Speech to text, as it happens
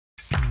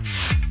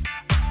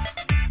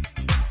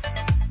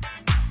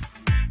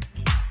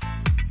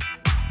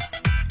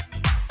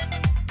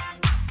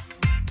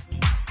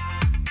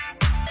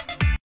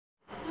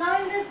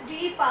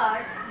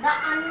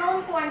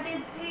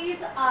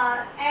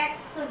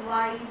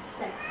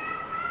YZ.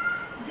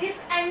 This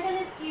angle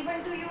is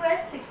given to you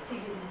as 60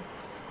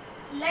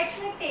 degree. Let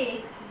me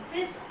take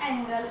this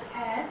angle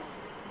as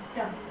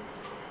W.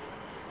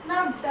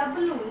 Now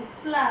W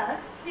plus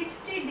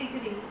 60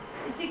 degree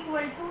is equal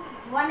to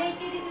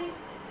 180 degree.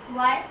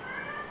 Why?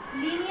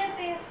 Linear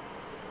pair.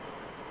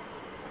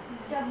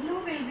 W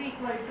will be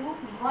equal to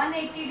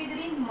 180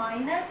 degree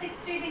minus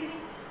 60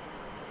 degree.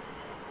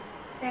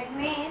 That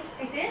means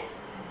it is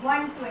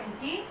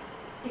 120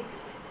 degree.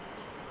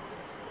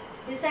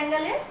 This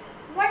angle is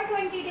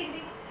 120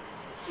 degree.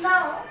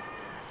 Now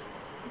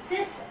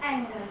this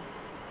angle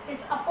is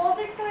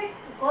opposite to it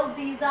because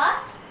these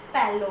are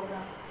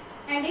parallelogram,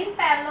 and in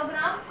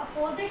parallelogram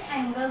opposite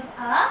angles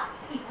are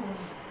equal.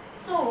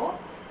 So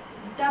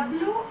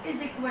W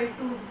is equal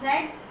to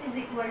Z is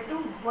equal to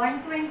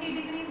 120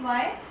 degree.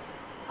 Why?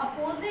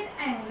 Opposite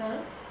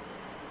angles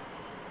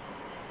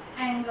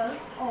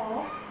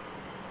of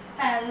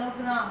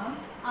parallelogram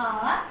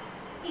are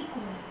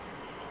equal.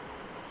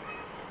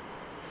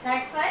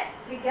 That's why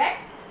we get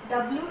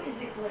W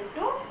is equal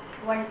to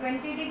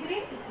 120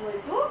 degree equal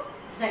to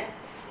Z.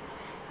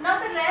 Now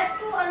the rest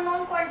two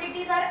unknown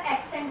quantities are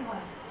X and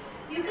Y.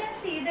 You can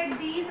see that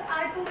these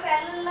are two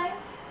parallel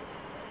lines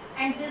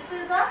and this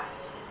is a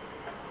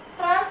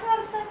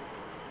transversal.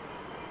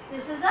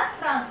 This is a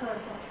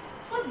transversal.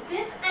 So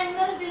this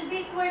angle will be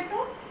equal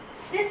to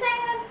this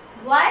angle.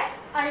 Y?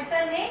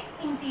 Alternate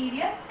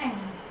interior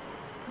angle.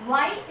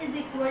 Y is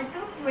equal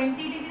to 20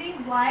 degree.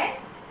 Y?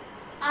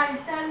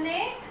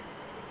 Alternate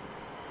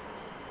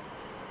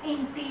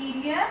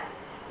interior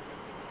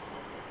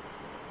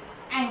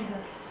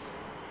angles.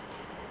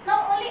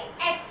 Now only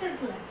X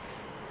is left.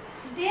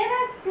 There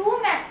are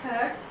two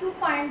methods to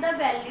find the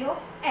value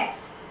of X.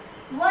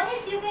 One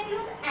is you can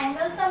use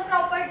angle sum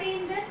property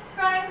in this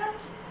triangle.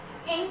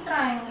 In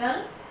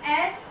triangle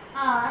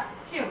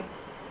SRQ,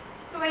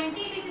 20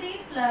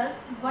 degree plus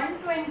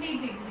 120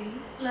 degree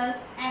plus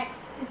X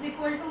is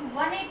equal to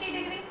 180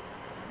 degree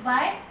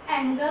by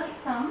angle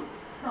sum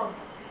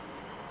property.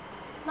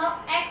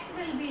 Now X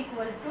will be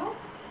equal to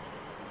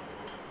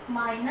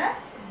minus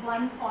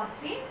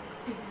 140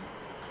 degree.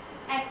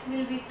 X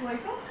will be equal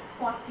to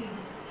 40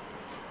 degree.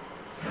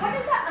 What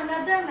is the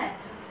another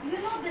method? You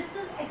know this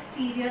is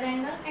exterior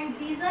angle and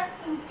these are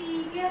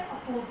interior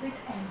opposite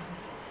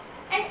angles.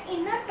 And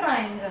in a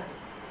triangle,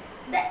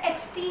 the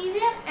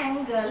exterior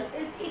angle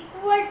is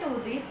equal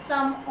to the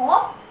sum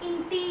of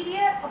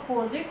interior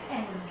opposite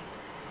angles.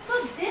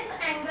 So this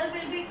angle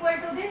will be equal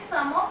to the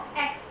sum of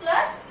X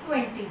plus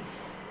 20.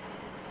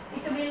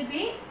 It will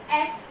be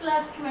X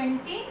plus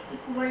 20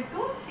 equal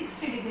to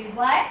 60 degree.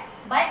 Why?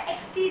 By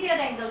exterior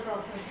angle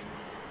property.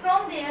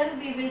 From there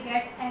we will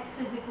get X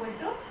is equal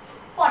to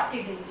 40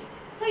 degree.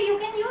 So you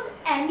can use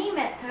any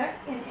method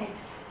in it.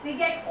 We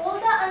get all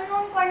the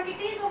unknown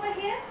quantities over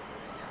here.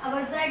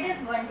 Our Z is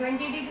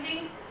 120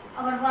 degree,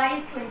 our Y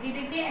is 20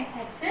 degree and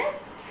X is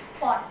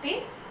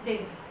 40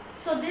 degree.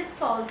 So this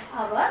solves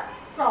our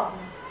problem.